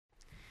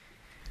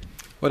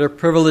What a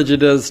privilege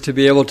it is to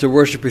be able to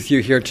worship with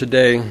you here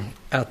today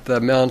at the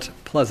Mount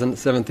Pleasant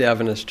Seventh-day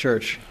Adventist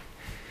Church.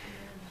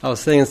 I was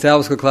saying in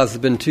Sabbath school class, it's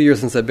been 2 years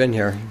since I've been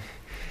here.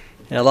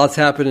 And a lot's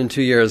happened in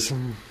 2 years.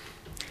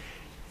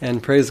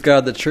 And praise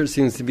God, the church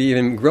seems to be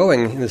even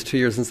growing in this 2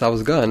 years since I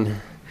was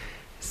gone.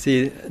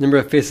 See a number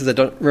of faces I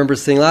don't remember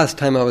seeing last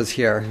time I was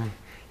here.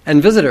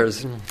 And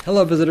visitors.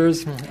 Hello,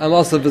 visitors. I'm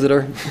also a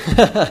visitor.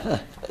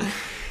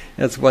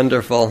 It's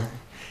wonderful.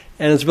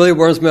 And it really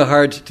warms my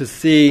heart to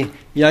see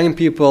young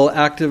people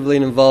actively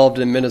involved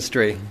in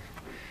ministry.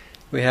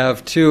 We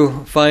have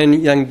 2 fine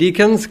young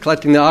deacons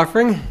collecting the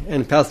offering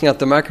and passing out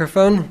the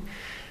microphone.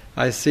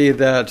 I see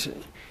that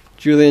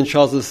Julie and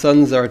Charles'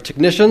 sons are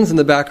technicians in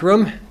the back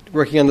room,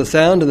 working on the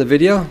sound and the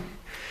video.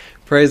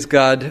 Praise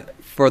God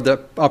for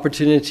the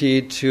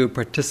opportunity to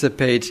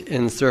participate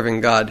in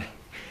serving God.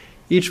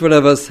 Each one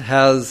of us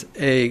has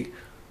a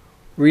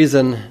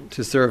reason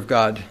to serve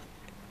God,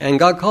 and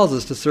God calls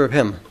us to serve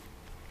Him.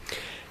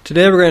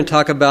 Today we're going to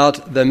talk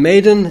about the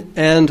maiden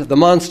and the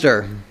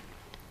monster.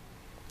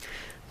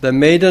 The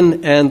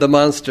maiden and the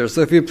monster.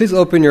 So if you please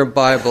open your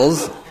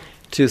Bibles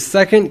to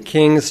 2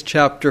 Kings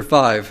chapter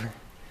 5.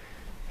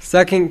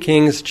 2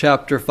 Kings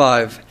chapter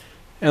 5.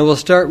 And we'll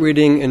start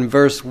reading in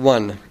verse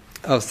 1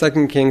 of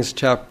 2 Kings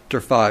chapter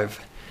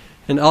 5.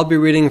 And I'll be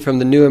reading from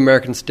the New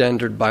American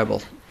Standard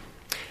Bible.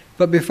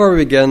 But before we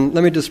begin,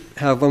 let me just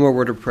have one more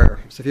word of prayer.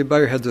 So if you bow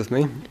your heads with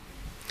me.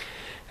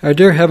 Our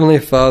dear Heavenly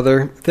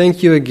Father,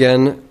 thank you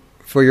again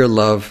for your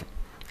love.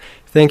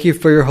 Thank you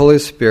for your Holy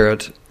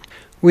Spirit.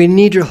 We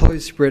need your Holy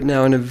Spirit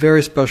now in a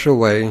very special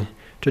way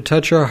to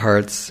touch our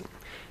hearts.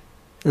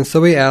 And so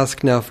we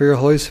ask now for your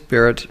Holy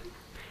Spirit.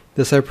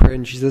 This I pray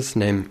in Jesus'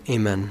 name.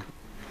 Amen.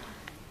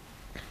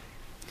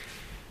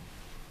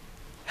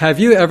 Have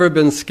you ever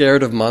been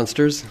scared of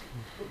monsters?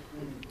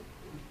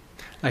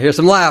 I hear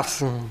some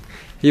laughs.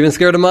 You been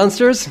scared of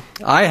monsters?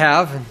 I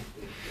have.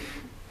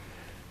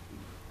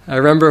 I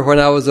remember when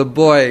I was a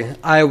boy,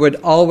 I would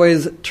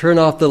always turn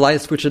off the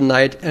light switch at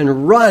night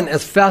and run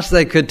as fast as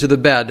I could to the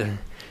bed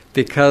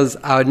because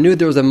I knew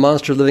there was a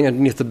monster living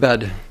underneath the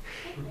bed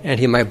and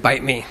he might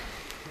bite me.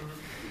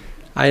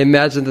 I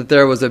imagined that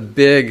there was a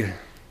big,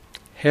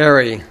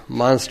 hairy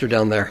monster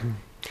down there.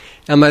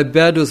 And my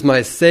bed was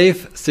my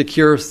safe,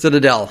 secure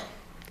citadel.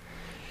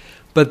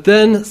 But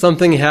then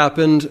something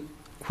happened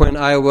when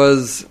I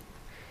was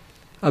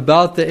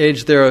about the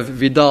age there of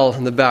Vidal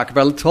in the back,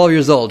 about 12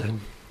 years old.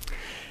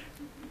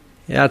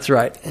 Yeah, that's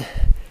right.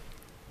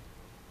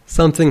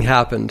 Something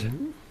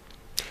happened.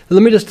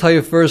 Let me just tell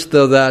you first,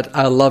 though, that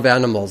I love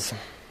animals.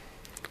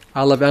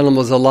 I love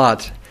animals a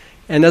lot.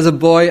 And as a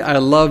boy, I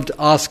loved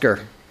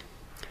Oscar.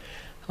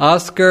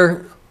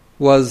 Oscar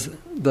was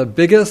the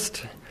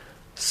biggest,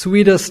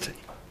 sweetest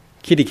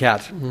kitty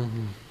cat.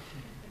 Mm-hmm.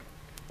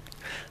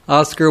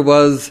 Oscar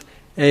was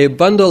a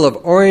bundle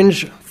of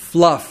orange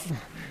fluff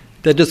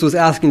that just was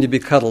asking to be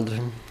cuddled.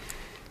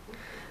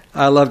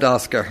 I loved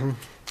Oscar.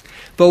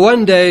 But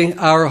one day,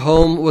 our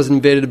home was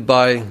invaded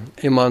by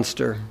a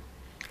monster.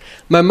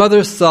 My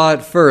mother saw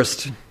it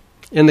first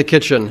in the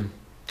kitchen.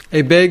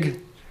 A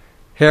big,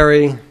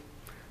 hairy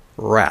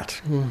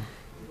rat.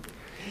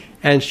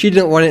 And she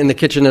didn't want it in the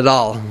kitchen at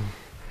all.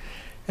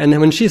 And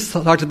when she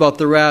talked about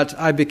the rat,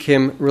 I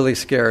became really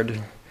scared.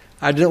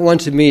 I didn't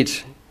want to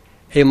meet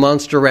a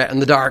monster rat in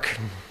the dark.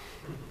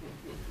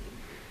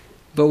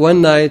 But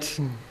one night,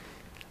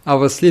 I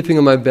was sleeping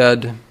in my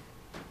bed,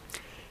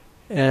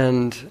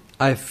 and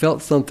I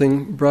felt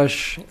something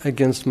brush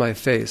against my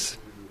face.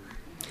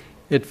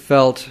 It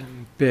felt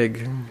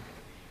big.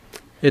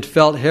 It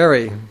felt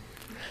hairy.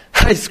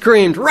 I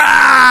screamed,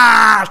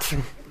 "Rat!"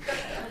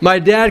 My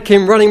dad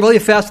came running really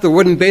fast with a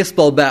wooden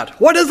baseball bat.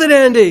 "What is it,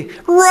 Andy?"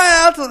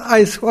 "Rat!"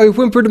 I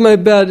whimpered in my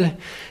bed.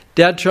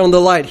 Dad turned on the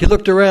light. He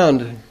looked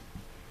around.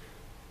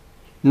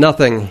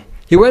 Nothing.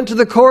 He went to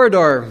the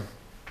corridor.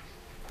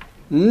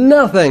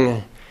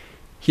 Nothing.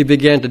 He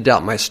began to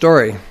doubt my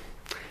story.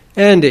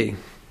 "Andy,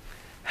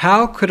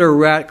 how could a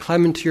rat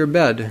climb into your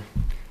bed?"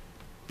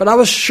 But I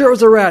was sure it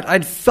was a rat.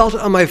 I'd felt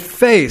it on my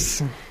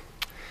face.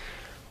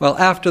 Well,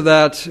 after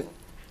that,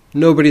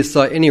 nobody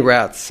saw any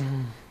rats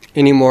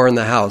anymore in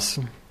the house.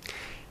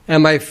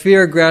 And my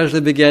fear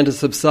gradually began to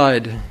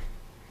subside.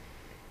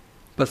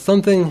 But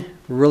something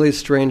really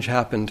strange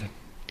happened.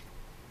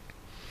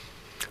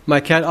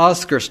 My cat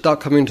Oscar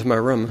stopped coming to my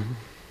room.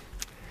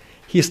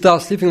 He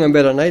stopped sleeping in my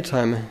bed at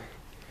nighttime.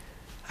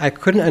 I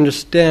couldn't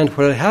understand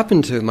what had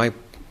happened to my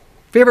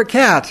favorite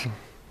cat.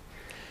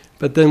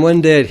 But then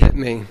one day it hit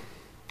me.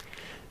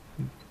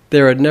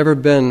 There had never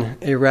been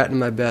a rat in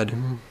my bed.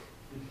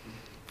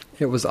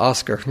 It was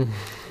Oscar.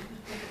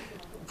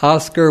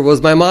 Oscar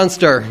was my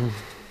monster.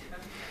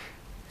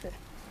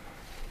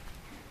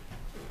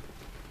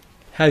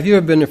 Have you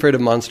ever been afraid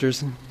of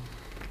monsters?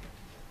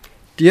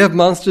 Do you have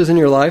monsters in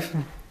your life?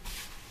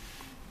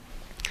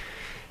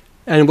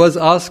 And was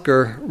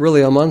Oscar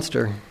really a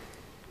monster?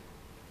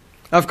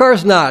 Of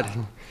course not.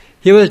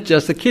 He was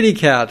just a kitty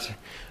cat.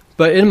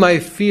 But in my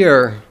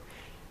fear,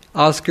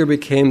 Oscar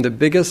became the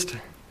biggest,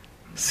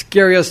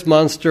 scariest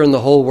monster in the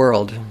whole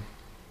world.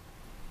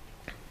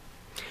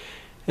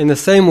 In the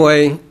same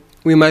way,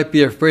 we might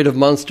be afraid of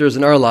monsters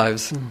in our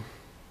lives.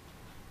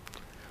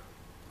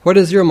 What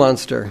is your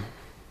monster?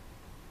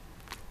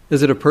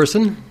 Is it a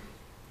person?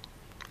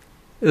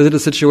 Is it a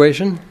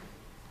situation?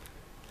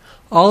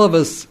 All of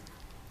us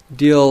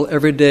deal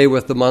every day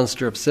with the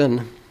monster of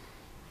sin.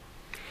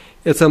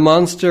 It's a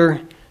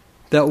monster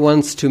that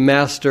wants to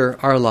master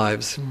our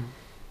lives.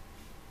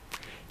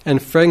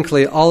 And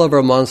frankly, all of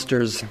our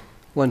monsters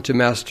want to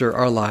master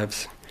our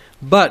lives.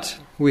 But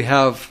we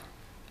have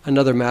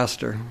another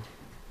master,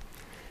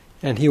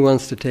 and he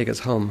wants to take us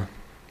home.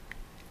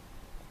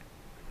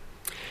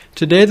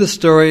 Today, the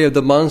story of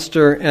the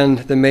monster and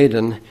the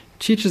maiden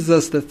teaches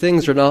us that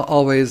things are not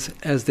always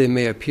as they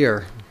may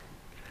appear.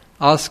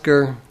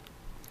 Oscar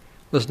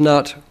was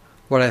not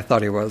what I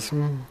thought he was.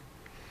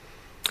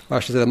 Or I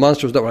should say, the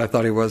monster was not what I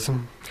thought he was.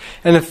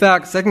 And in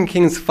fact, 2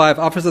 Kings 5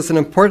 offers us an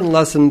important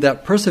lesson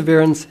that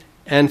perseverance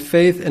and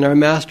faith in our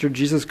Master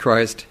Jesus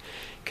Christ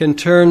can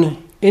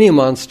turn any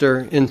monster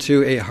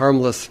into a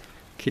harmless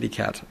kitty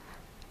cat.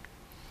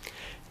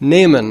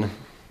 Naaman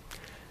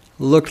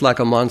looked like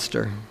a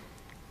monster.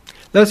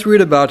 Let's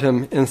read about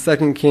him in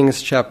 2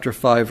 Kings chapter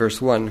 5,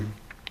 verse 1.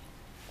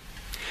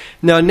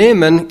 Now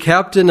Naaman,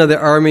 captain of the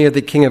army of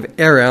the king of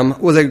Aram,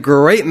 was a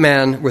great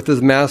man with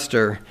his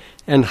master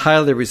and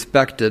highly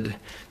respected,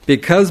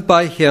 because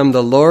by him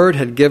the Lord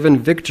had given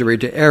victory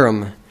to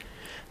Aram.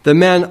 The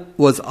man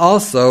was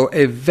also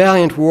a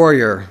valiant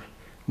warrior,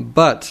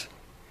 but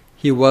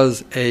he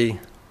was a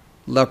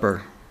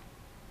leper.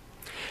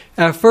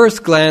 At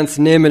first glance,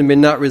 Naaman may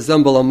not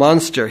resemble a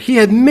monster. He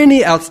had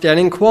many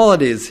outstanding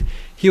qualities.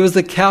 He was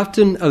the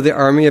captain of the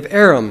army of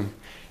Aram.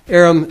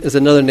 Aram is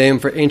another name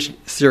for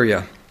ancient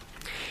Syria.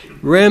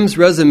 Ram's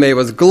resume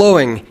was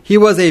glowing. He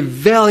was a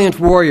valiant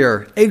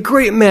warrior, a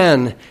great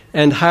man,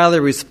 and highly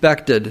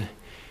respected.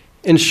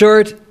 In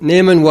short,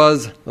 Naaman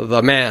was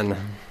the man.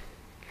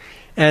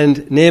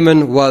 And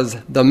Naaman was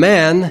the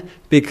man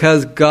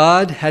because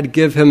God had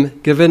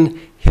given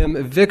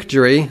him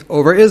victory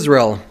over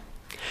Israel.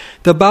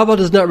 The Bible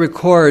does not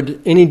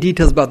record any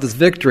details about this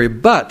victory,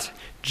 but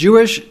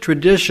Jewish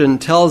tradition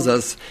tells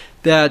us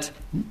that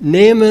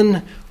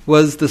Naaman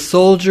was the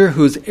soldier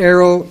whose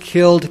arrow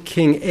killed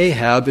King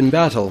Ahab in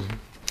battle.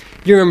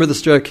 You remember the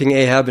story of King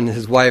Ahab and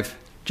his wife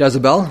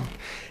Jezebel?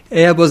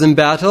 Ahab was in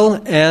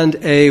battle, and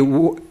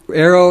an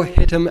arrow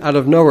hit him out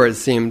of nowhere, it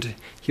seemed.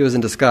 He was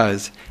in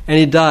disguise. And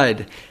he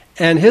died.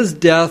 And his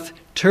death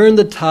turned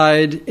the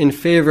tide in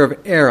favor of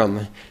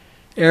Aram.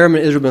 Aram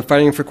and Israel had been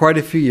fighting for quite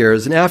a few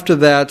years. And after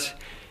that,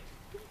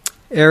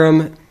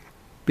 Aram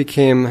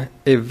became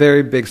a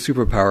very big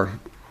superpower.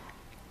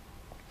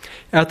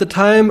 At the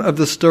time of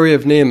the story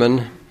of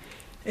Naaman,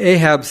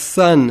 Ahab's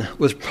son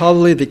was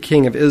probably the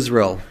king of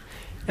Israel.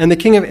 And the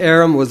king of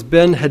Aram was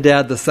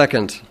Ben-Hadad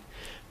II.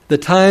 The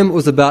time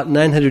was about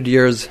 900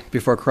 years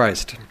before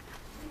Christ.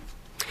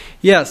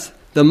 Yes,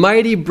 the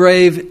mighty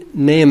brave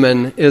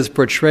Naaman is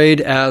portrayed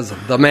as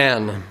the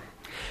man.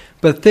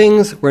 But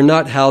things were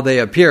not how they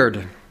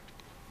appeared.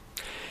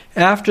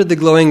 After the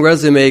glowing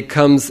resume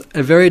comes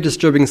a very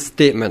disturbing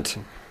statement.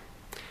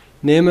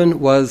 Naaman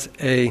was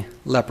a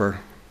leper.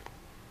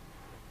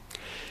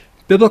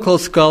 Biblical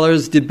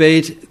scholars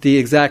debate the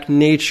exact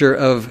nature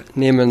of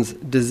Naaman's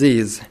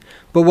disease.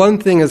 But one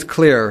thing is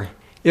clear.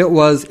 It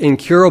was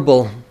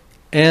incurable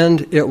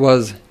and it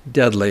was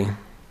deadly.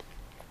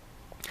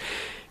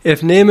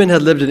 If Naaman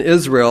had lived in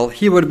Israel,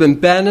 he would have been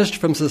banished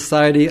from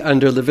society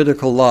under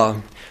Levitical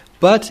law.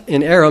 But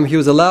in Aram, he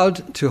was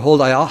allowed to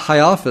hold high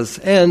office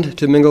and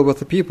to mingle with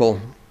the people.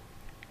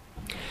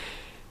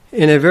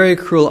 In a very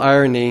cruel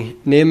irony,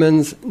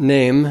 Naaman's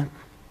name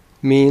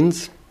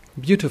means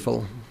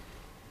beautiful.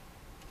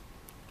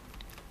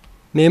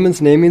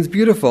 Naaman's name means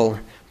beautiful.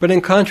 But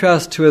in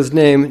contrast to his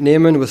name,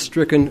 Naaman was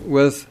stricken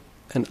with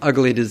an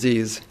ugly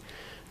disease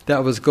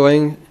that was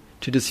going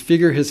to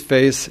disfigure his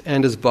face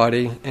and his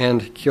body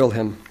and kill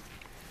him.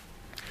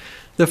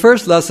 The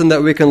first lesson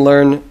that we can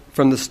learn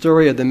from the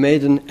story of the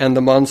maiden and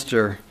the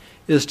monster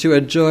is to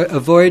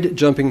avoid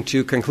jumping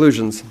to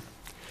conclusions.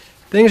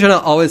 Things are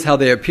not always how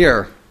they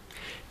appear.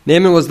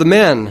 Naaman was the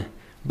man,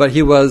 but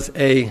he was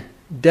a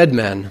dead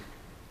man.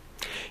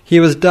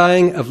 He was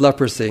dying of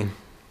leprosy.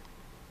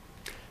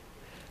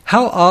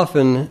 How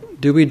often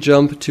do we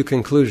jump to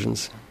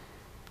conclusions?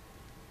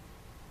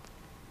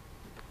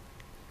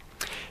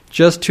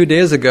 Just 2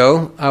 days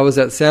ago, I was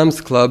at Sam's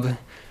Club.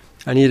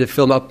 I needed to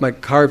fill up my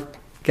car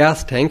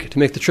gas tank to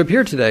make the trip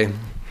here today.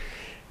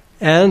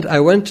 And I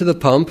went to the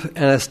pump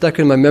and I stuck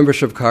in my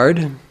membership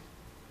card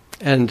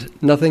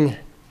and nothing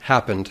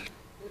happened.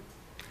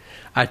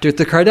 I took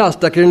the card out,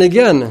 stuck it in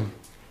again.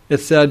 It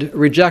said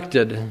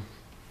rejected.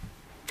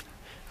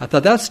 I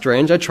thought that's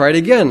strange. I tried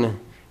again.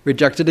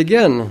 Rejected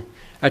again.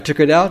 I took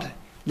it out,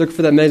 looked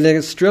for that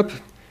magnetic strip,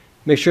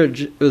 make sure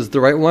it was the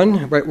right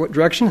one, right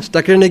direction,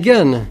 stuck it in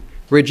again.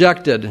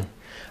 Rejected.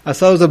 I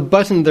saw there was a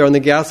button there on the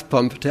gas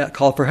pump to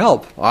call for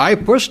help. I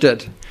pushed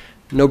it.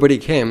 Nobody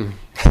came.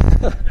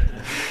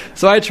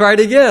 So I tried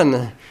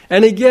again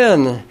and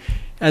again.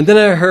 And then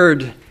I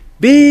heard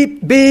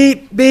beep,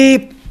 beep,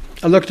 beep.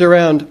 I looked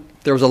around.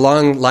 there was a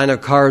long line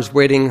of cars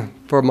waiting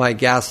for my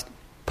gas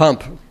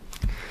pump.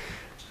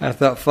 I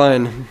thought,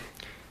 fine,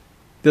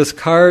 this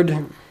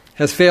card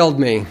has failed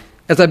me.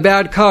 It's a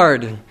bad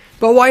card.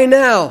 But why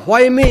now?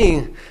 Why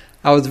me?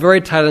 I was very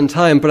tight on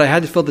time, but I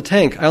had to fill the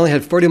tank. I only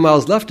had 40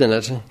 miles left in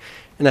it,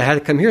 and I had to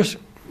come here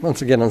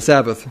once again on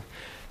Sabbath.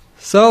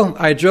 So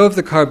I drove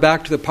the car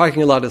back to the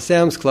parking lot at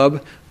Sam's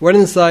Club, went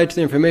inside to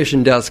the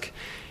information desk,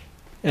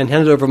 and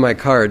handed over my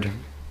card.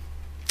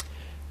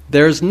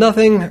 There's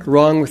nothing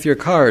wrong with your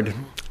card,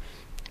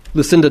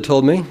 Lucinda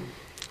told me.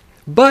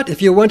 But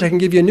if you want, I can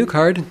give you a new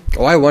card.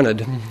 Oh, I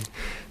wanted.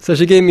 So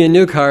she gave me a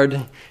new card,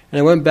 and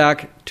I went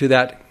back to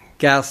that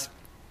gas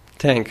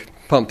tank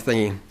pump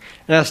thingy.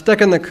 And I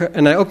stuck in the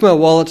and I opened my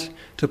wallet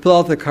to pull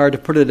out the card to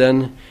put it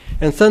in,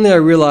 and suddenly I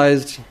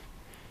realized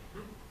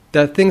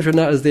that things were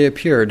not as they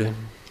appeared.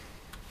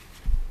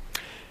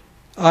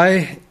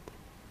 I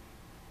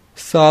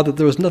saw that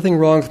there was nothing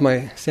wrong with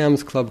my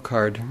Sam's Club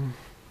card.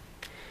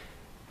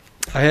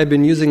 I had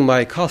been using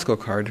my Costco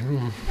card.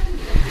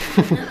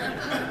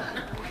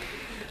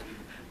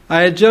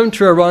 I had jumped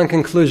to a wrong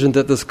conclusion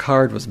that this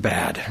card was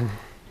bad.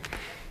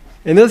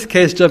 In this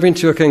case, jumping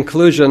to a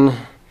conclusion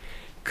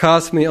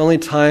cost me only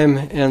time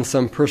and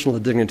some personal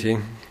dignity.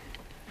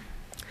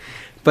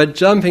 But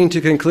jumping to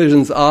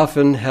conclusions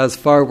often has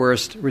far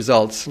worse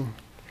results.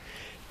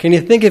 Can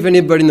you think of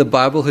anybody in the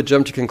Bible who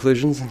jumped to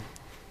conclusions?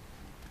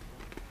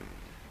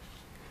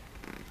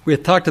 We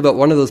had talked about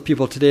one of those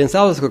people today in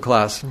Sabbath school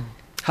class.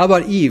 How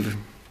about Eve?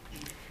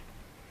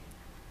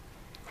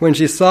 When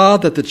she saw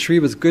that the tree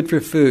was good for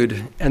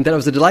food, and that it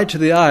was a delight to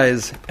the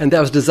eyes, and that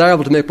it was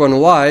desirable to make one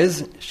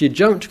wise, she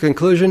jumped to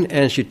conclusion,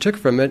 and she took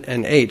from it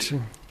and ate.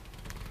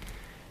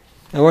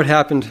 And what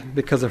happened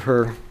because of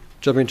her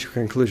jumping to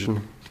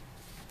conclusion?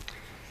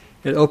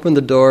 It opened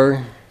the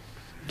door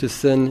to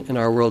sin in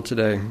our world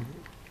today.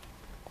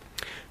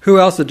 Who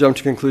else had jumped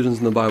to conclusions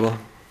in the Bible?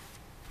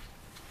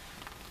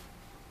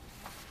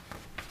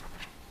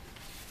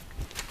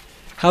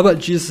 How about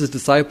Jesus'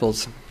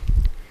 disciples?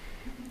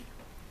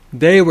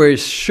 They were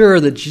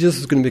sure that Jesus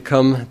was going to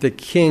become the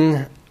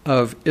king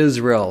of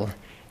Israel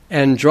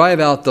and drive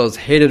out those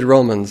hated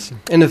Romans.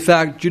 And in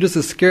fact, Judas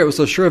Iscariot was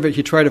so sure of it,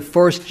 he tried to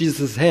force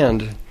Jesus'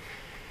 hand.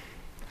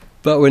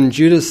 But when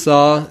Judas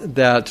saw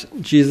that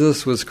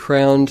Jesus was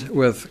crowned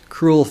with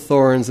cruel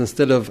thorns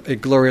instead of a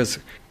glorious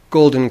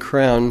golden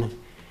crown,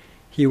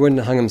 he wouldn't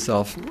have hung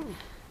himself.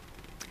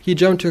 He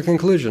jumped to a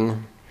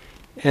conclusion,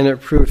 and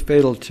it proved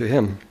fatal to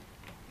him.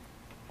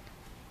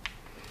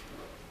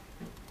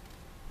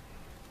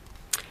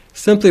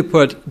 Simply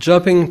put,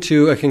 jumping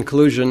to a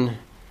conclusion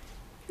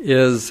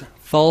is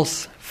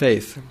false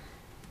faith.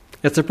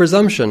 It's a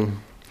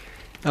presumption.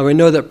 And we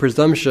know that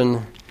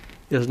presumption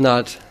is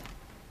not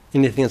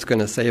anything that's going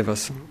to save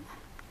us.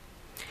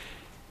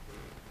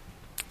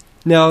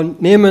 Now,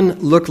 Naaman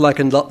looked like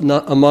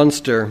a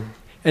monster,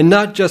 and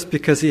not just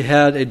because he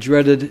had a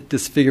dreaded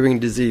disfiguring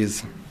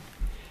disease.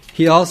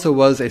 He also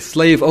was a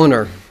slave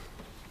owner.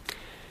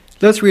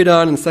 Let's read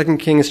on in 2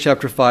 Kings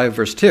chapter 5,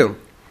 verse 2.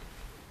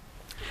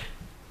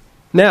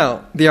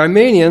 Now, the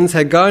Arameans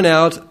had gone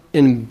out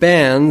in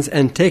bands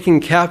and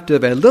taken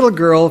captive a little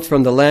girl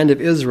from the land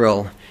of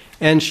Israel,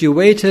 and she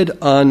waited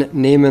on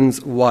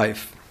Naaman's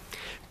wife.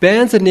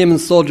 Bands of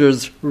Naaman's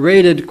soldiers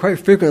raided quite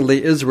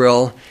frequently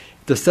Israel,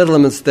 the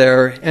settlements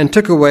there, and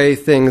took away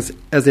things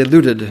as they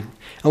looted.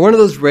 On one of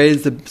those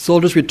raids, the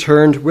soldiers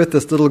returned with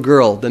this little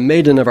girl, the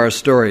maiden of our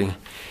story.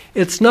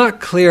 It's not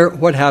clear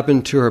what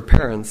happened to her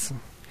parents.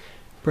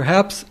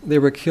 Perhaps they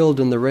were killed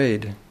in the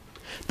raid.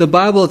 The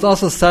Bible is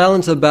also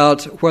silent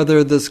about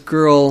whether this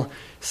girl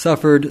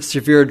suffered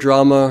severe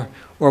trauma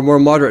or more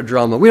moderate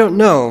trauma. We don't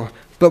know,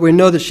 but we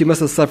know that she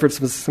must have suffered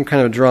some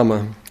kind of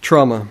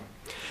trauma.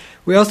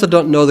 We also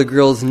don't know the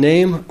girl's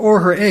name or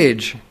her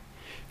age.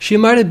 She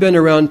might have been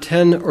around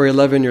 10 or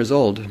 11 years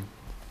old.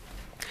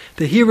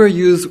 The Hebrew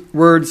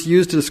words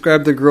used to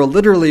describe the girl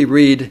literally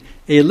read,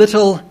 a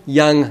little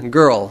young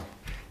girl.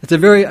 It's a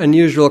very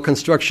unusual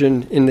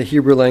construction in the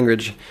Hebrew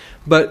language,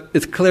 but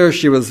it's clear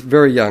she was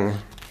very young.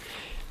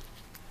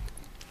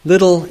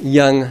 Little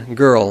young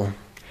girl.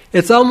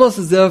 It's almost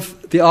as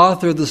if the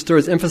author of the story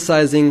is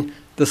emphasizing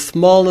the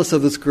smallness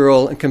of this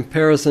girl in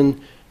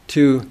comparison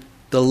to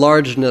the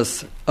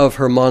largeness of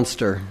her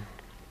monster.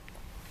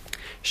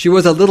 She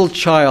was a little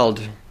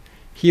child.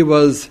 He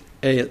was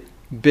a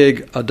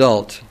big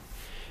adult.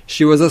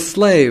 She was a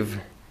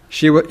slave.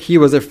 He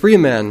was a free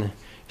man.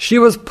 She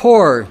was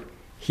poor.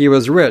 He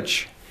was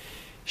rich.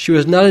 She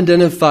was not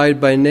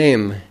identified by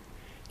name.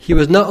 He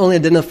was not only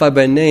identified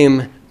by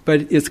name,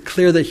 but it's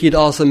clear that he'd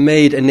also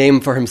made a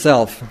name for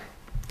himself.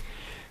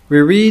 We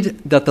read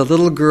that the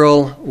little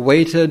girl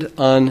waited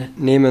on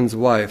Naaman's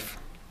wife.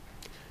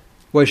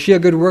 Was she a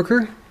good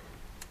worker?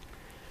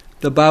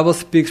 The Bible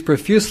speaks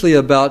profusely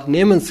about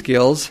Naaman's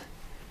skills,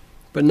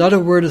 but not a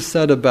word is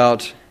said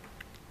about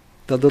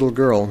the little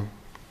girl.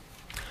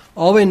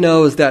 All we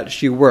know is that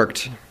she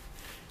worked.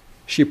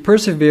 She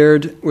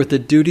persevered with the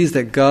duties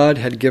that God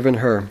had given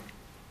her.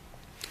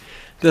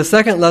 The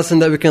second lesson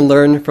that we can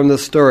learn from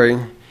this story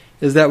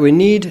is that we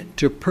need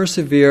to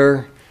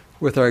persevere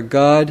with our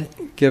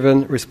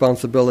God-given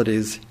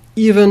responsibilities,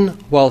 even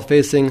while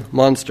facing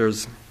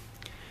monsters.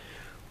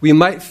 We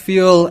might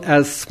feel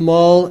as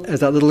small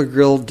as that little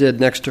girl did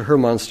next to her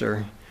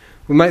monster.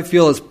 We might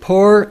feel as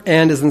poor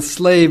and as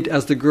enslaved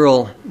as the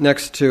girl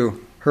next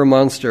to her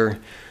monster.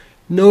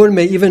 No one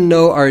may even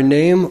know our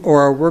name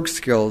or our work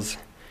skills,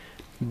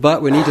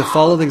 but we need to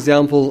follow the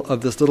example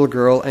of this little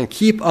girl and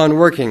keep on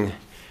working.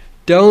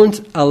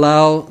 Don't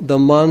allow the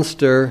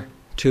monster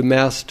to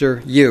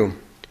master you.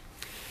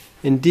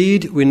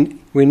 Indeed,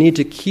 we need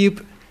to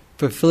keep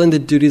fulfilling the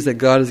duties that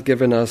God has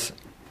given us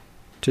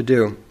to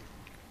do.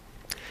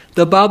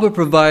 The Bible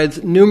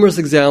provides numerous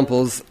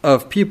examples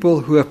of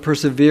people who have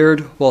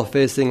persevered while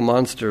facing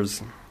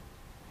monsters.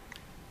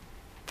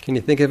 Can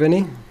you think of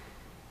any?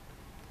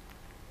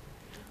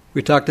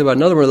 We talked about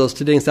another one of those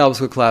today in Sabbath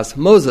school class,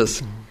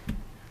 Moses.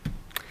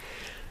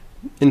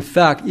 In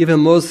fact, even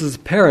Moses'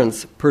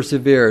 parents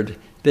persevered.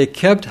 They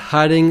kept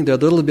hiding their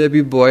little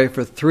baby boy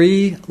for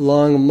 3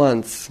 long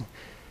months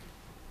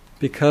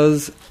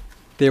because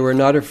they were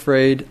not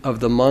afraid of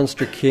the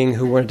monster king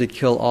who wanted to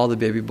kill all the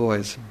baby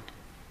boys.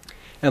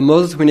 And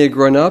Moses, when he had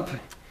grown up,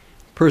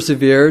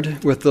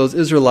 persevered with those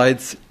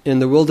Israelites in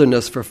the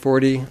wilderness for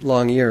 40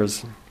 long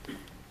years.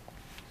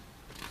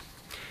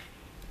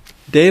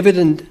 David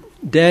and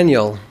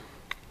Daniel,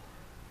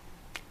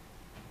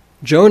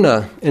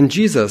 Jonah and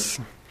Jesus,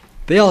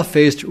 they all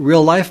faced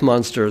real-life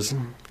monsters.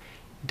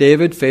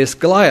 David faced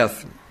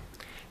Goliath.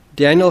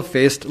 Daniel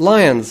faced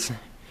lions.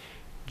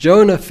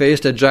 Jonah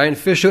faced a giant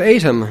fish who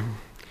ate him.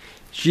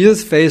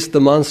 Jesus faced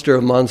the monster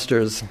of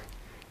monsters,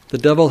 the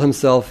devil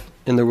himself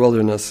in the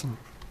wilderness.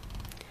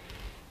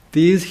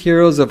 These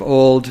heroes of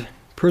old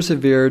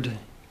persevered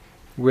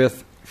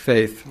with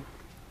faith.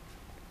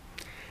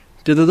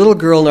 Did the little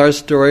girl in our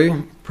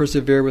story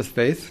persevere with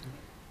faith?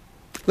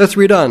 Let's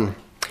read on.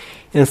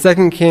 In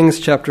 2 Kings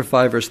chapter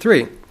 5, verse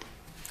 3.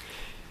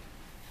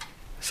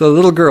 So the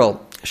little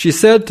girl, she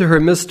said to her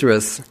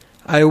mistress,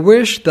 "I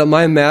wish that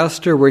my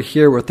master were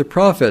here with the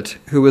prophet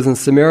who was in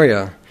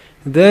Samaria.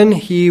 Then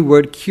he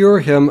would cure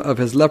him of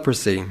his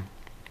leprosy."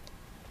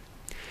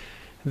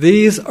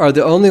 These are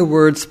the only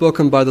words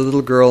spoken by the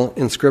little girl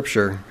in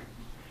Scripture.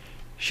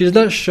 She does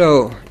not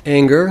show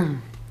anger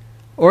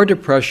or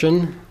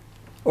depression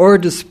or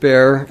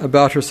despair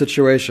about her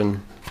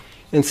situation.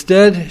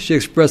 Instead, she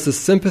expresses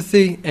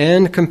sympathy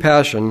and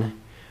compassion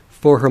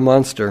for her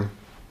monster.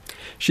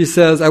 She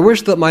says, "I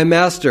wish that my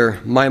master,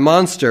 my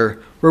monster,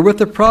 were with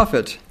the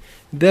prophet.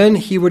 Then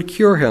he would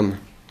cure him."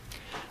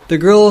 The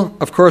girl,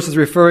 of course, is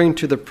referring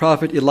to the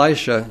prophet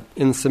Elisha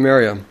in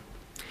Samaria.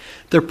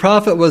 The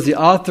prophet was the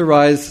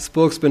authorized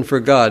spokesman for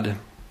God.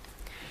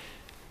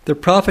 The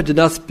prophet did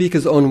not speak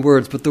his own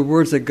words, but the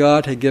words that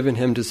God had given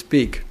him to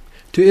speak.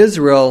 To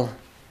Israel,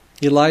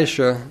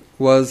 Elisha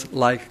was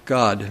like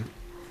God.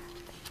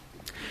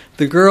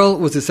 The girl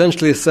was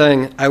essentially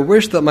saying, "I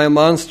wish that my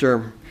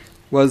monster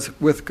was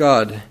with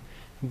God.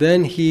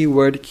 Then he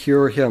would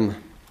cure him."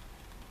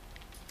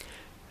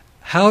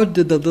 How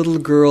did the little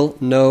girl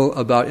know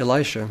about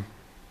Elisha?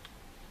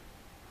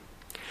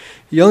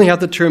 You only have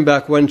to turn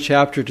back one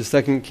chapter to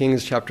 2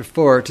 Kings chapter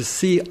 4 to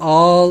see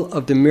all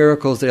of the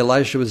miracles that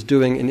Elisha was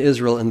doing in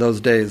Israel in those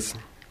days.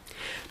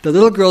 The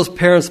little girl's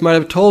parents might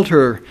have told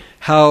her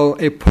how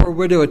a poor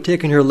widow had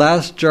taken her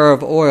last jar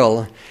of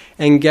oil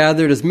and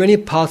gathered as many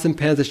pots and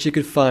pans as she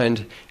could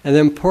find, and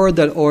then poured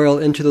that oil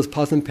into those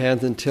pots and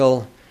pans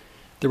until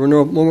there were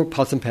no more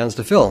pots and pans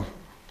to fill.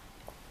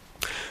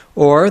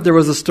 Or there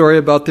was a story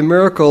about the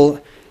miracle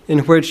in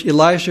which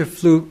Elisha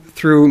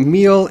threw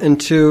meal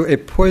into a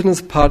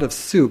poisonous pot of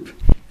soup,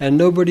 and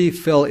nobody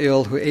fell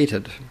ill who ate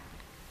it.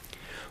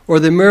 Or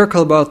the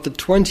miracle about the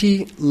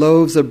 20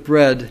 loaves of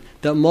bread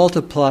that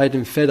multiplied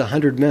and fed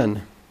 100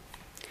 men.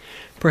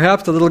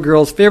 Perhaps the little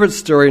girl's favorite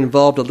story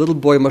involved a little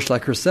boy much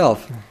like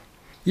herself.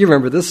 You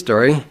remember this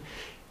story.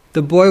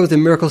 The boy was a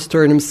miracle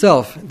story in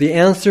himself, the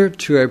answer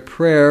to a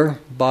prayer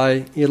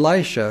by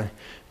Elisha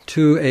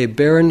to a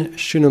barren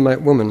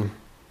Shunammite woman.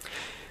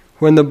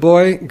 When the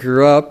boy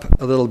grew up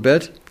a little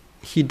bit,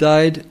 he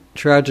died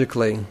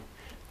tragically.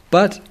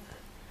 But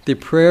the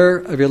prayer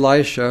of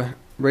Elisha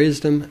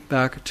raised him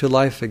back to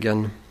life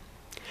again.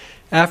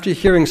 After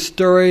hearing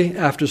story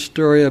after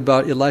story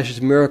about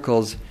Elisha's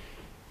miracles,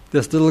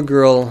 this little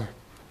girl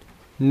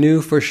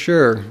knew for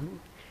sure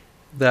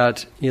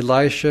that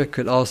Elisha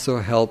could also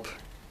help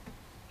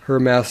her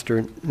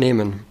master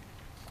Naaman.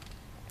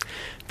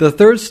 The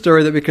third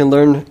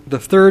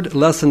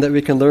lesson that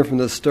we can learn from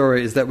this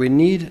story is that we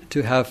need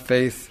to have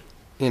faith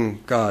in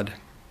God.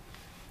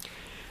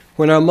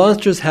 When our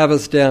monsters have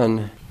us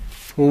down,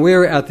 when we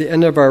are at the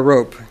end of our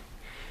rope,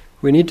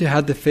 we need to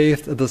have the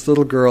faith of this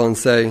little girl and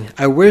say,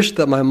 "I wish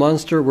that my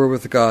monster were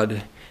with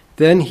God.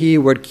 Then he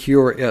would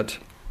cure it."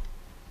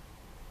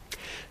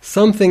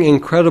 Something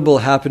incredible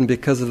happened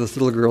because of this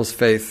little girl's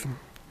faith.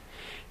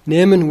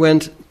 Naaman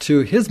went to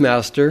his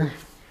master,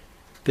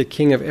 the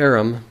king of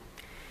Aram,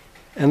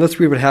 and let's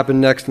read what happened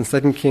next in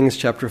 2 Kings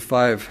chapter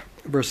 5,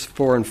 verse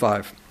 4 and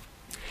 5.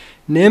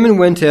 Naaman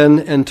went in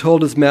and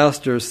told his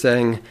master,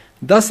 saying,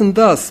 "Thus and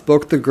thus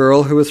spoke the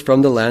girl who is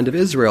from the land of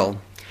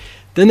Israel."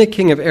 Then the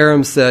king of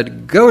Aram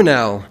said, "Go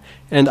now,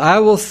 and I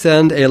will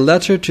send a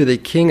letter to the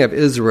king of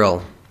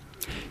Israel."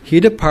 He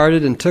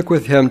departed and took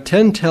with him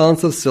 10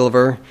 talents of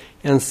silver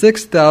and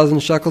 6,000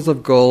 shekels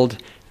of gold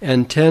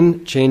and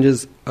 10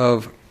 changes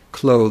of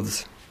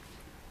clothes.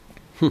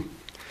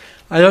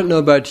 I don't know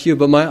about you,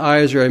 but my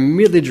eyes are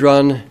immediately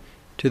drawn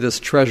to this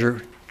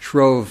treasure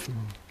trove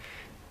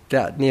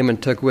that Naaman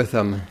took with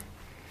him.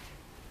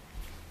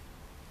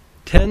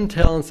 10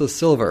 talents of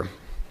silver.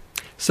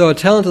 So a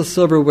talent of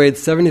silver weighed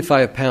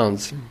 75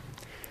 pounds.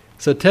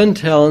 So 10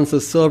 talents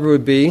of silver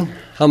would be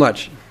how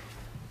much?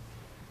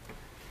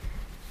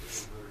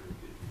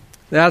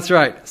 That's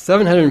right,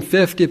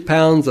 750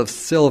 pounds of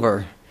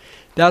silver.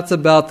 That's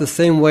about the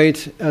same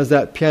weight as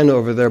that piano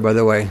over there, by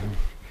the way.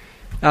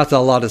 That's a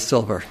lot of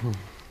silver.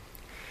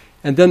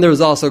 And then there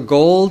was also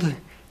gold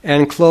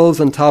and clothes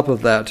on top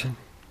of that.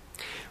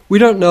 We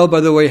don't know, by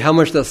the way, how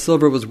much that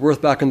silver was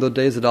worth back in those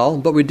days at all,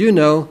 but we do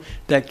know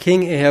that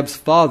King Ahab's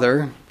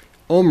father,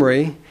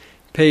 Omri,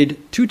 paid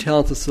 2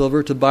 talents of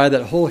silver to buy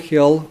that whole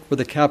hill where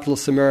the capital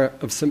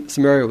of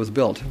Samaria was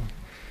built.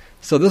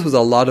 So this was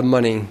a lot of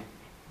money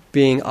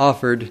being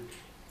offered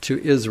to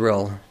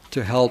Israel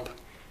to help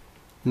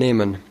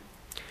Naaman.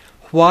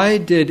 Why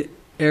did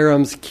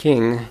Aram's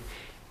king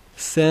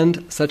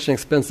send such an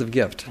expensive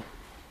gift?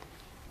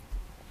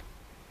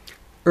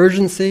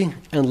 Urgency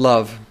and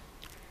love.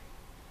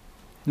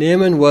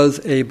 Naaman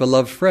was a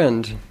beloved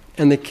friend,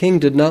 and the king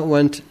did not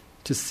want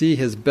to see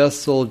his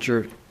best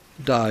soldier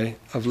die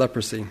of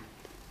leprosy.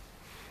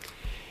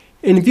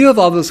 In view of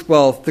all this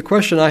wealth, the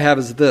question I have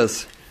is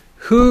this: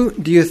 who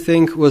do you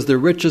think was the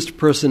richest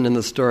person in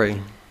the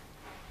story?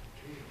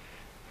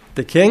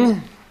 The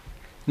king,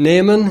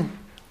 Naaman,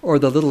 or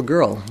the little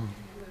girl?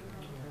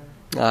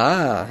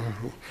 I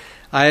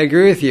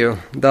agree with you.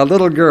 The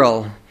little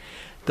girl.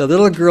 The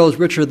little girl is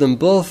richer than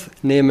both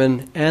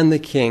Naaman and the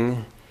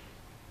king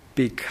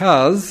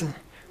because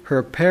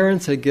her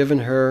parents had given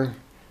her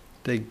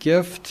the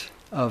gift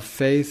of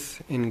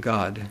faith in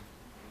God.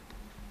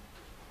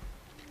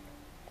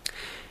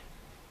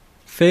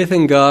 Faith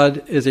in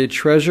God is a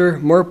treasure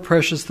more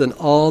precious than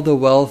all the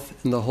wealth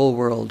in the whole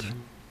world.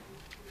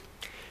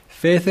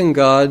 Faith in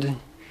God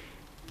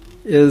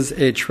is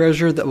a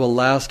treasure that will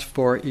last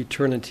for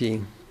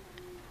eternity.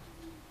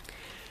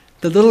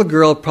 The little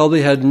girl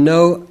probably had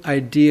no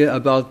idea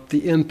about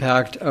the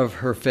impact of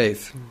her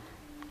faith.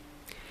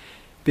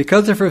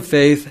 Because of her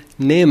faith,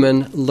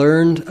 Naaman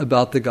learned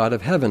about the God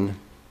of heaven.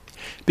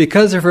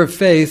 Because of her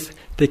faith,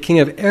 the king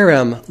of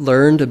Aram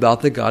learned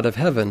about the God of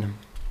heaven.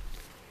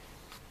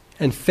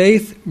 And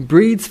faith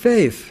breeds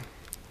faith.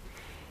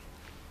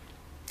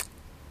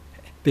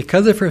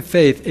 Because of her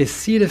faith, a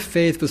seed of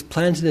faith was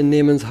planted in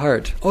Naaman's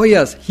heart. Oh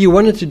yes, he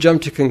wanted to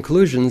jump to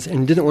conclusions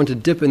and didn't want to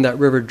dip in that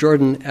river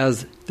Jordan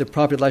as the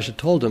prophet Elisha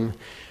told him.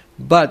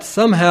 But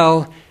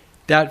somehow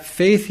that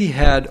faith he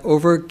had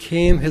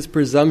overcame his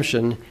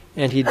presumption,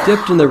 and he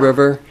dipped in the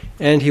river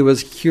and he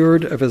was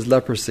cured of his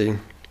leprosy.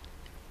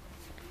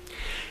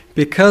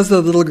 Because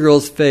of the little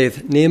girl's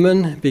faith,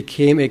 Naaman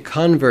became a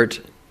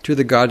convert to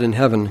the God in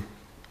heaven.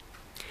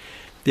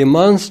 The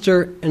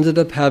monster ended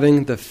up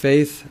having the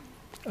faith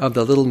of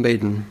the little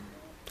maiden.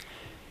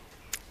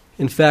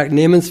 In fact,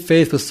 Naaman's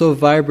faith was so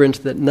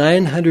vibrant that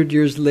 900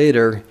 years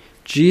later,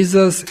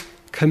 Jesus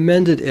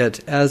commended it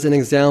as an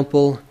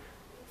example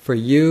for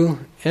you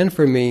and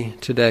for me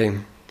today.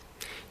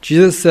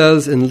 Jesus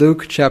says in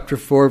Luke chapter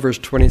 4, verse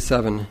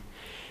 27,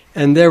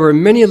 "And there were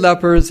many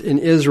lepers in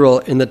Israel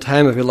in the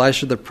time of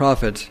Elisha the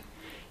prophet,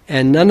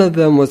 and none of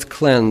them was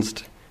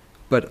cleansed,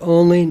 but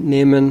only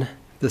Naaman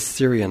the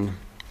Syrian."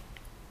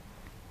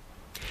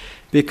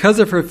 Because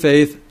of her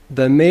faith,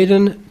 the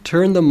maiden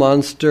turned the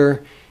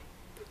monster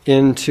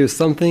into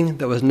something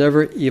that was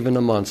never even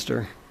a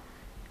monster.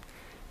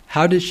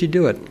 How did she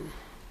do it?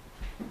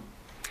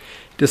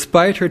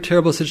 Despite her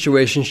terrible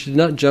situation, she did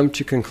not jump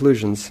to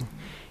conclusions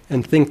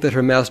and think that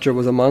her master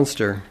was a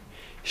monster.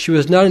 She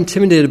was not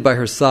intimidated by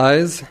her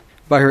size,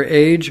 by her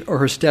age, or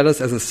her status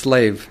as a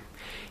slave.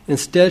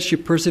 Instead, she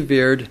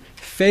persevered,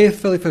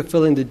 faithfully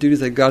fulfilling the duties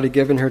that God had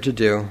given her to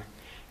do.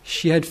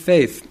 She had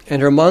faith,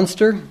 and her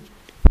monster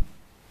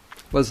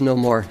was no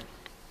more.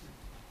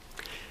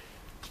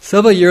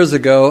 Several years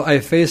ago, I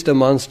faced a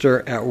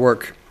monster at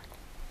work.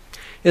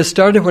 It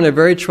started when a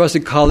very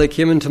trusted colleague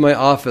came into my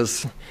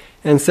office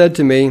and said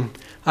to me,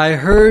 "I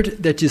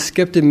heard that you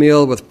skipped a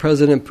meal with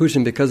President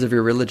Putin because of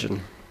your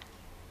religion."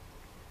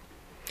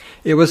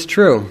 It was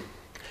true.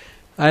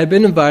 I had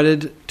been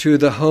invited to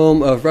the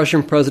home of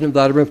Russian President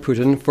Vladimir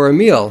Putin for a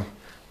meal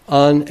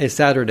on a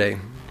Saturday.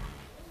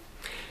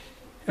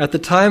 At the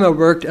time, I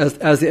worked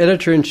as the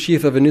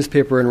editor-in-chief of a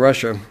newspaper in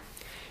Russia.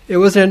 It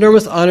was an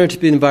enormous honor to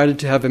be invited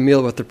to have a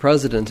meal with the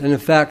president, and in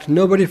fact,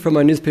 nobody from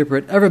my newspaper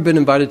had ever been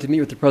invited to meet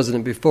with the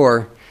president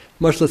before,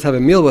 much less have a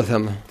meal with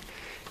him.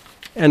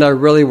 And I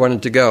really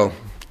wanted to go.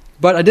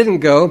 But I didn't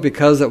go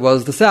because it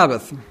was the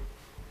Sabbath.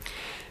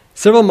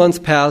 Several months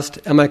passed,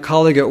 and my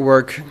colleague at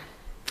work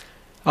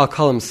I'll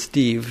call him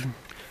Steve,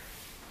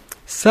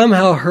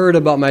 somehow heard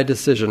about my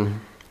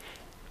decision.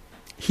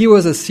 He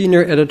was a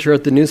senior editor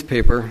at the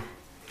newspaper,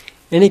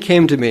 and he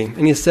came to me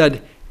and he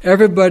said,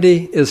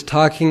 "Everybody is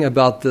talking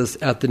about this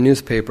at the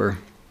newspaper.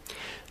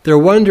 They're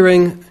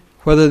wondering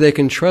whether they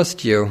can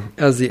trust you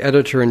as the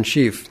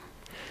editor-in-chief.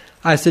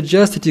 I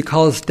suggest that you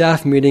call a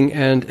staff meeting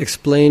and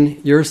explain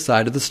your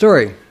side of the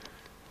story."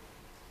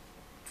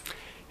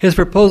 His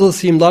proposal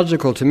seemed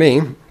logical to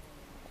me.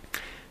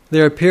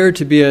 There appeared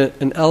to be a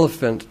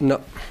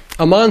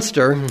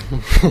monster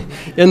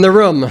in the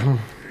room.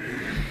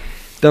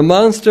 The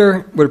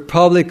monster would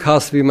probably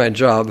cost me my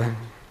job.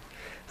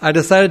 I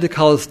decided to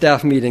call a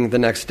staff meeting the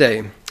next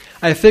day.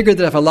 I figured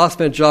that if I lost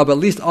my job, at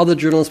least all the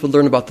journalists would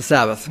learn about the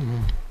Sabbath.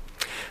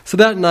 So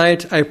that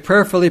night, I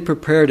prayerfully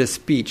prepared a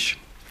speech.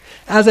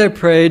 As I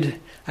prayed,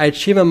 I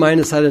changed my mind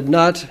and decided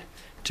not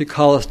to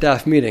call a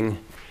staff meeting.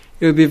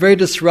 It would be very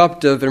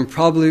disruptive, and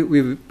probably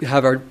we would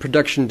have our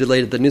production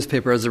delayed at the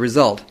newspaper as a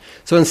result.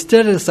 So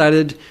instead, I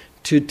decided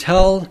to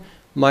tell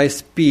my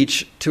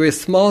speech to a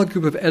small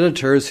group of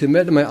editors who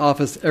met in my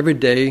office every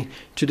day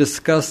to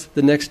discuss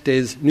the next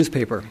day's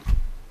newspaper.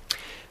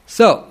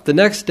 So the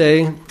next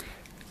day,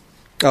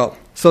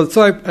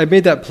 I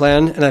made that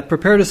plan, and I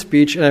prepared a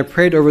speech, and I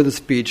prayed over the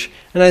speech,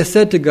 and I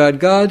said to God,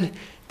 "God,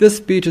 this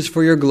speech is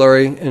for your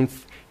glory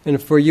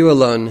and for you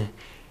alone.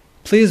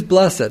 Please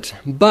bless it.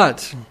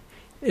 But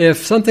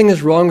if something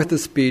is wrong with the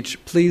speech,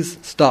 please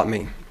stop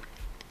me."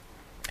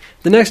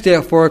 The next day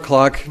at 4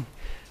 o'clock,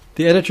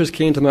 the editors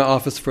came to my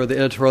office for the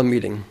editorial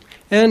meeting.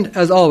 And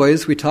as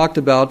always, we talked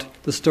about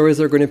the stories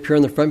that are going to appear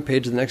on the front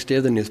page the next day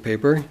of the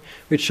newspaper.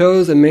 We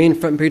chose a main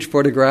front page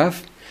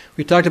photograph.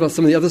 We talked about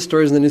some of the other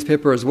stories in the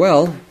newspaper as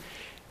well.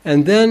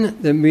 And then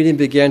the meeting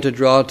began to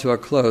draw to a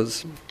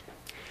close.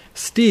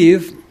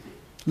 Steve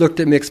looked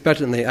at me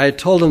expectantly. I had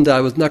told him that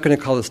I was not going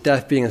to call the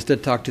staff meeting,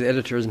 instead talk to the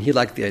editors, and he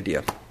liked the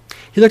idea.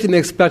 He looked at me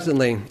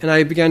expectantly, and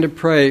I began to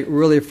pray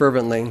really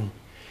fervently.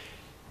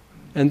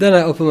 And then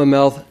I opened my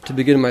mouth to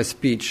begin my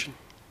speech.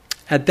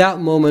 At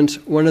that moment,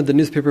 one of the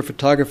newspaper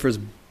photographers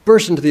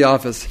burst into the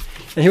office,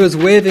 and he was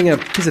waving a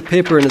piece of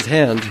paper in his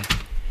hand.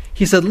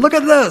 He said, "Look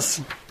at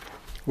this!"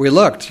 We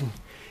looked.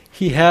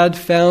 He had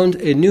found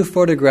a new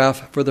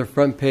photograph for the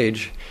front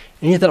page,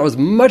 and he thought it was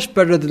much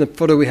better than the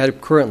photo we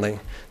had currently.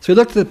 So we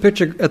looked at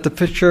the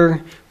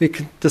picture, we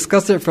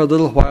discussed it for a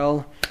little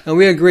while, and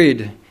we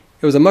agreed.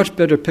 It was a much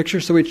better picture,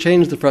 so we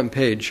changed the front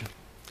page.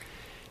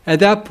 At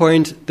that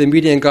point, the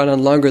meeting had gone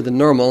on longer than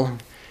normal,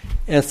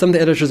 and some of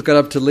the editors got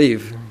up to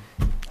leave.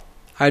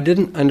 I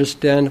didn't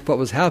understand what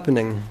was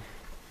happening.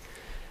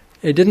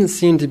 It didn't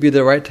seem to be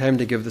the right time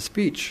to give the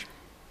speech.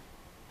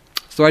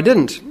 So I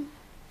didn't.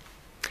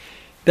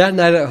 That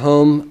night at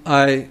home,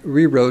 I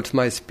rewrote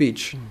my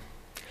speech.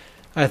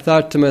 I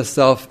thought to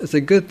myself, it's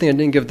a good thing I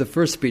didn't give the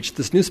first speech.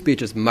 This new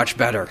speech is much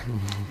better.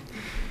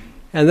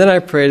 And then I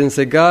prayed and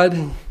said,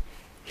 "God,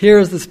 here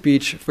is the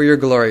speech for your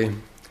glory.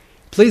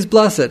 Please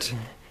bless it,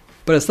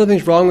 but if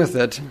something's wrong with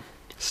it,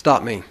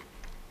 stop me."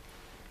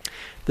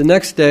 The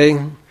next day,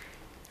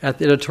 at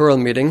the editorial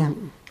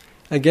meeting,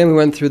 again we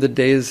went through the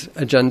day's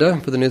agenda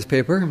for the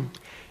newspaper,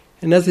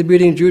 and as the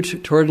meeting drew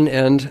toward an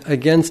end,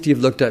 again Steve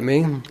looked at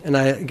me, and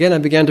I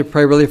began to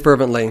pray really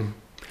fervently.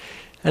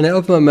 And I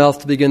opened my mouth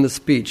to begin the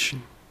speech.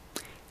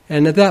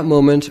 And at that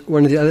moment,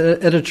 one of the other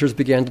editors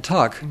began to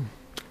talk.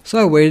 So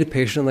I waited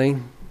patiently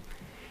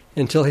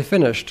until he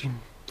finished.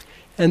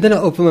 And then I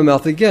opened my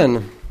mouth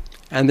again.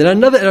 And then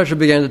another editor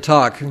began to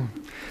talk.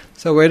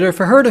 So I waited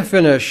for her to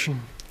finish.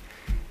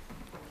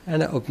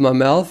 And I opened my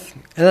mouth,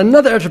 and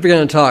another editor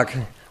began to talk.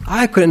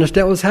 I couldn't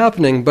understand what was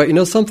happening, but you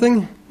know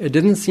something? It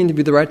didn't seem to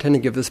be the right time to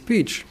give the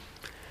speech.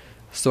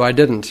 So I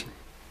didn't.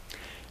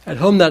 At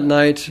home that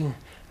night,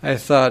 I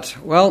thought,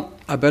 well,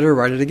 I better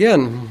write it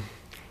again.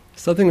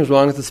 Something was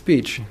wrong with the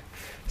speech.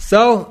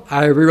 So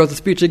I rewrote the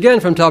speech again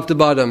from top to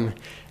bottom.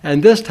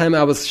 And this time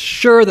I was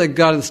sure that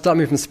God had stopped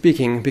me from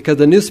speaking, because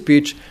the new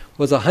speech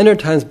was 100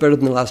 times better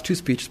than the last two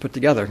speeches put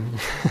together.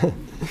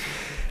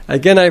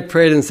 Again I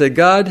prayed and said,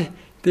 "God,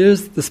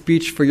 there's the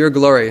speech for your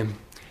glory.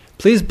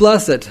 Please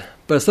bless it,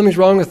 but if something's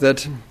wrong with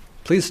it,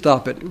 please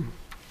stop it."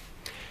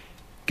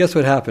 Guess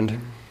what happened?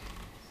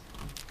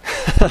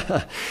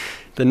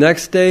 The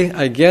next day,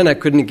 again, I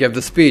couldn't give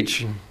the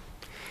speech.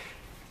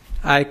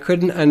 I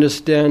couldn't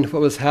understand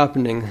what was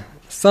happening.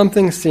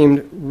 Something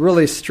seemed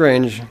really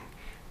strange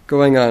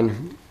going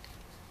on.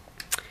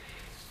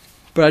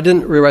 But I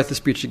didn't rewrite the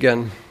speech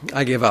again.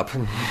 I gave up.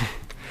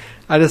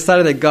 I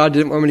decided that God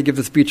didn't want me to give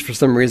the speech for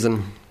some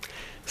reason.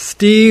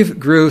 Steve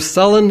grew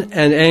sullen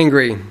and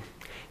angry.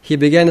 He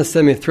began to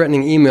send me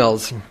threatening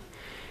emails.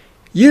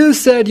 "You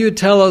said you'd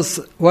tell us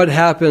what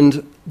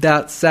happened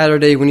that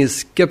Saturday when you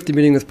skipped the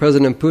meeting with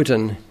President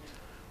Putin.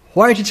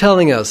 Why aren't you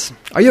telling us?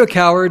 Are you a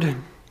coward?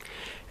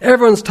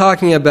 Everyone's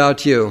talking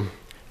about you.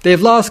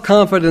 They've lost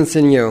confidence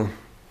in you.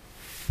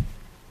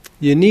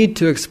 You need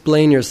to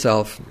explain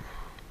yourself."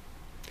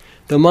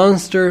 The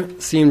monster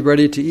seemed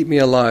ready to eat me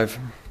alive.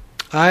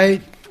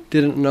 I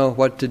didn't know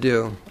what to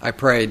do. I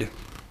prayed.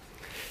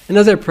 And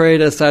as I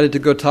prayed, I decided to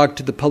go talk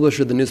to the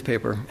publisher of the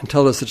newspaper and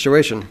tell her the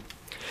situation.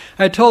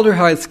 I told her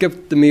how I had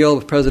skipped the meal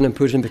with President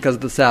Putin because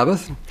of the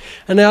Sabbath,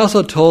 and I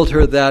also told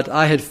her that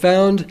I had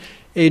found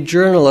a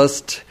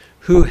journalist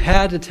who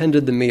had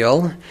attended the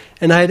meal,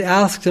 and I had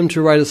asked him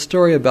to write a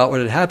story about what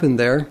had happened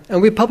there,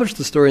 and we published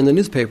the story in the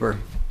newspaper.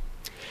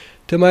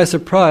 To my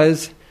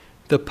surprise,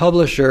 the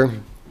publisher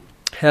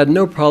had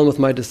no problem with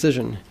my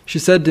decision. She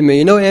said to me,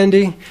 "You know,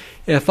 Andy,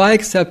 if I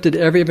accepted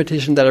every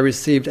invitation that I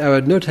received, I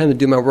would have no time to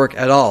do my work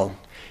at all.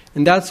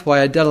 And that's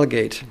why I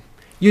delegate.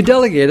 You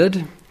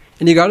delegated,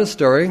 and you got a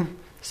story,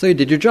 so you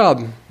did your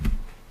job."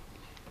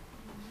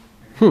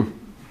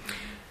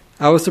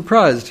 I was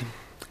surprised.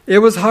 It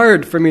was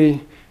hard for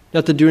me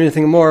not to do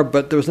anything more,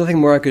 but there was nothing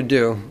more I could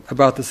do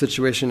about the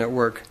situation at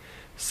work.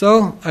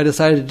 So I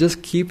decided to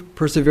just keep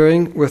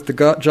persevering with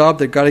the job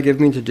that God had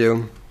given me to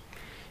do,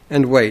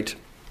 and wait.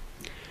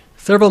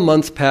 Several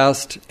months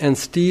passed, and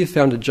Steve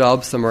found a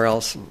job somewhere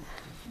else.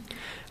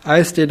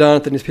 I stayed on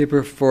at the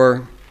newspaper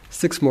for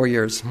 6 more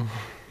years.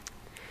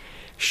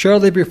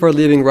 Shortly before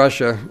leaving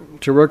Russia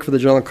to work for the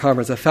General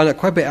Conference, I found out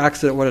quite by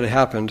accident what had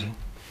happened.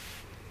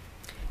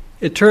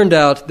 It turned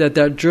out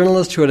that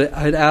journalist who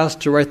had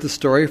asked to write the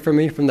story for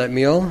me from that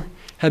meal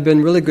had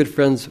been really good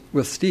friends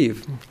with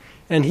Steve,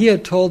 and he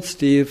had told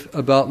Steve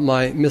about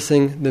my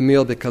missing the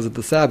meal because of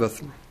the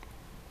Sabbath.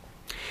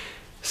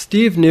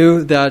 Steve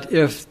knew that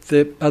if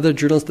the other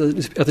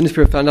journalists at the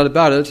newspaper found out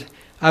about it,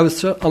 I would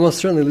almost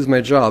certainly lose my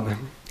job,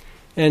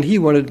 and he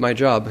wanted my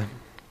job.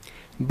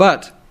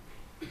 But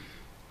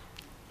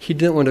he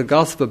didn't want to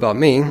gossip about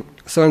me,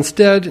 so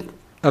instead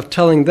of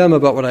telling them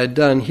about what I had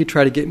done, he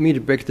tried to get me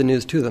to break the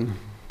news to them.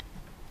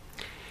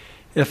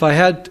 If I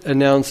had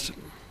announced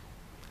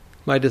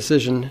my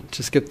decision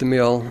to skip the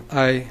meal,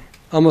 I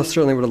almost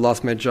certainly would have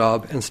lost my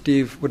job, and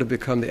Steve would have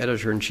become the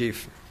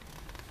editor-in-chief.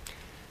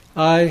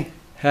 I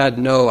had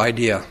no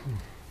idea.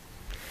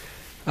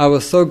 I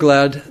was so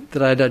glad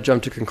that I had not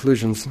jumped to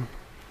conclusions.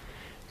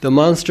 The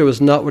monster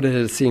was not what it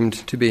had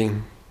seemed to be.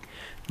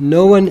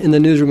 No one in the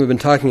newsroom had been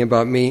talking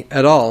about me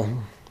at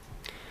all.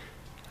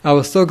 I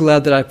was so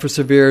glad that I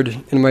persevered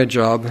in my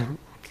job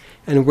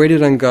and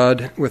waited on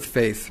God with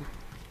faith.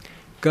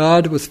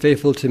 God was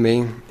faithful to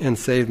me and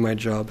saved my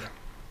job.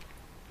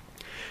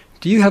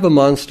 Do you have a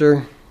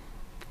monster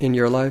in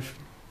your life?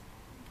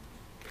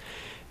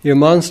 Your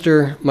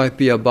monster might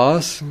be a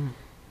boss,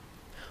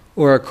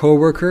 or a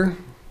coworker,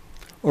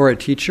 or a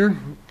teacher.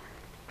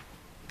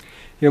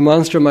 Your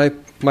monster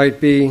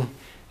might be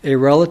a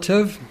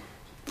relative,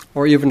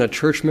 or even a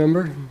church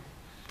member.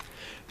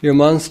 Your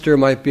monster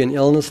might be an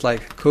illness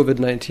like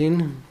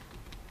COVID-19.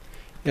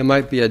 It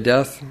might be a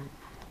death.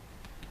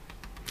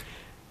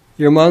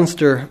 Your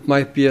monster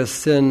might be a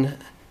sin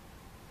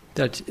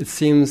that it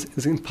seems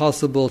is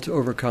impossible to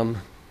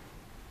overcome.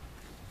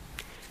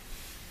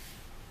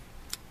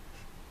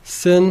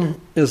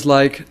 Sin is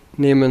like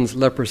Naaman's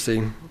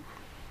leprosy,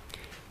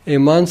 a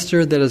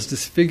monster that is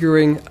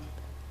disfiguring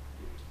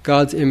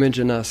God's image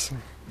in us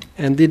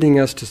and leading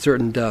us to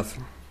certain death.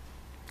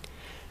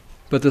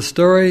 But the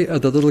story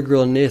of the little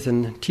girl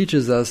Nathan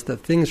teaches us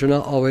that things are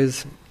not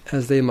always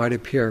as they might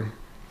appear.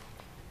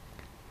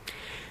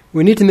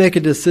 We need to make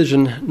a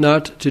decision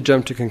not to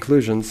jump to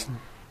conclusions.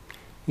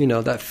 You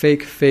know, that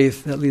fake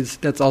faith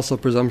that's also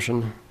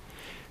presumption.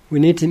 We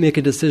need to make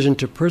a decision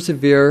to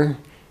persevere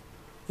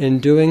in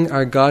doing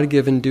our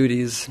God-given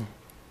duties,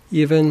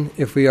 even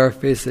if we are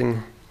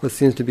facing what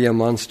seems to be a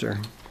monster.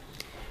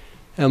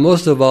 And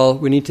most of all,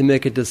 we need to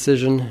make a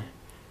decision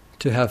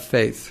to have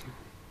faith.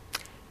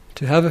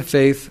 To have a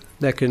faith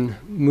that can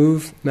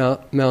move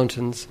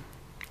mountains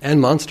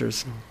and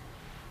monsters.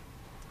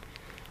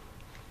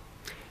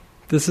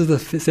 This is the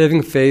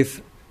saving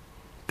faith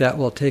that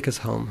will take us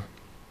home.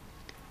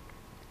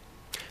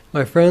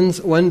 My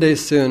friends, one day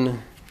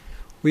soon,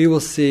 we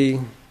will see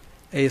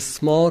a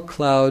small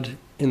cloud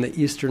in the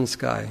eastern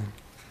sky.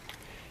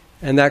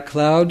 And that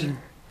cloud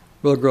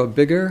will grow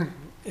bigger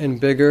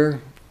and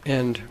bigger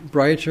and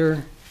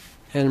brighter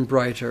and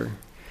brighter.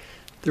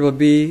 There will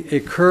be a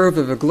curve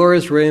of a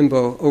glorious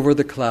rainbow over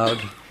the cloud,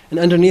 and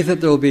underneath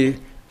it there will be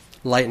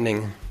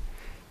lightning.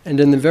 And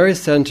in the very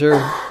center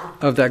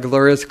of that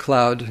glorious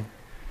cloud,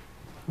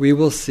 we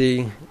will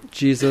see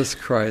Jesus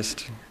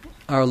Christ,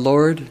 our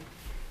Lord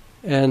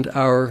and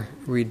our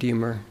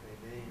Redeemer.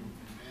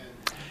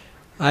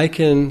 I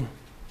can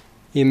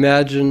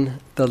imagine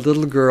the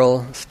little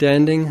girl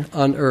standing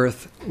on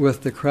earth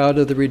with the crowd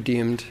of the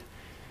redeemed,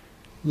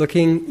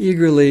 looking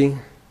eagerly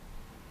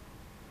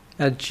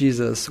at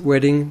Jesus,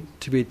 waiting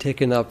to be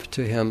taken up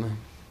to him.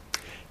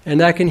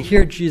 And I can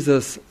hear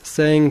Jesus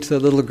saying to the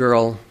little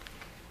girl,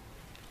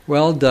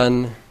 "Well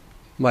done,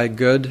 my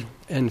good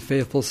and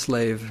faithful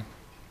slave.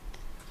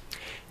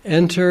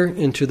 Enter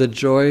into the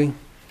joy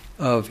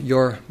of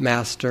your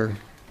master."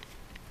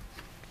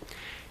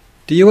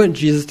 Do you want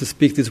Jesus to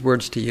speak these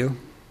words to you?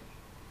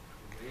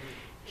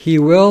 He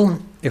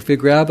will if we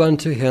grab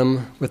onto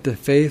him with the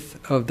faith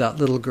of that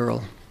little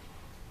girl.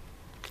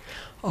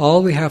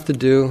 All we have to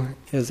do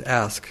is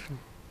ask.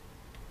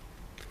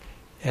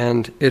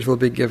 and it will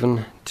be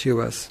given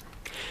to us.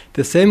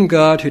 The same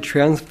God who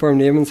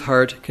transformed Naaman's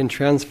heart can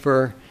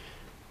transfer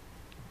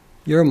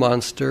your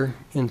monster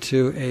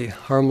into a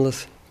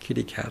harmless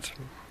kitty cat.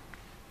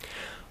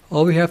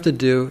 All we have to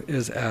do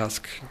is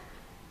ask.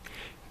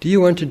 Do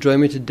you want to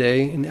join me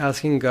today in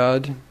asking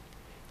God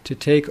to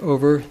take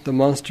over the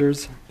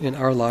monsters in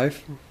our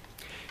life?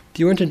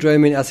 Do you want to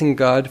join me in asking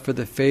God for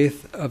the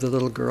faith of the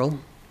little girl?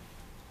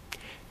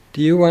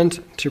 Do you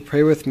want to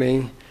pray with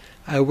me,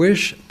 I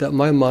wish that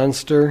my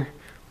monster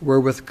were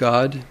with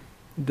God,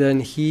 then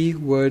He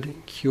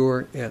would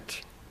cure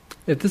it.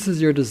 If this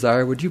is your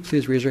desire, would you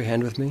please raise your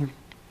hand with me?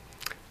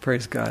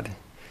 Praise God.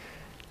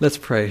 Let's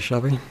pray,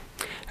 shall we?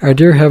 Our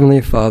dear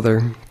Heavenly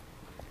Father,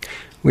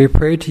 we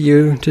pray to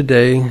you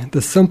today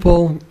the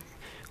simple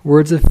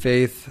words of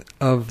faith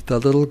of the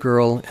little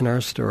girl in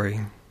our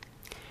story.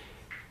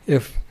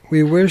 If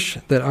we wish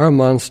that our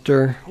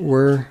monster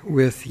were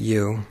with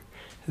you,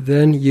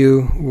 then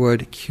you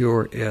would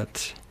cure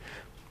it.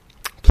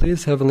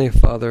 Please, Heavenly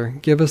Father,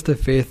 give us the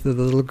faith of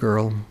the little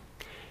girl.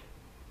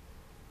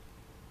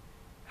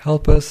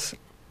 Help us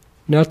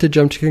not to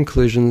jump to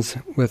conclusions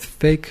with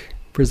fake,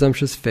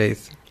 presumptuous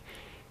faith,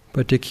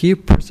 but to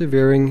keep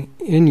persevering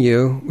in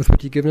you with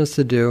what you've given us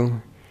to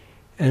do,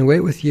 and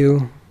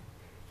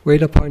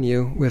wait upon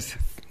you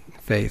with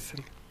faith.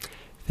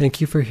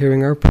 Thank you for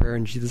hearing our prayer.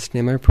 In Jesus'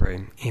 name I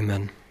pray.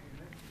 Amen.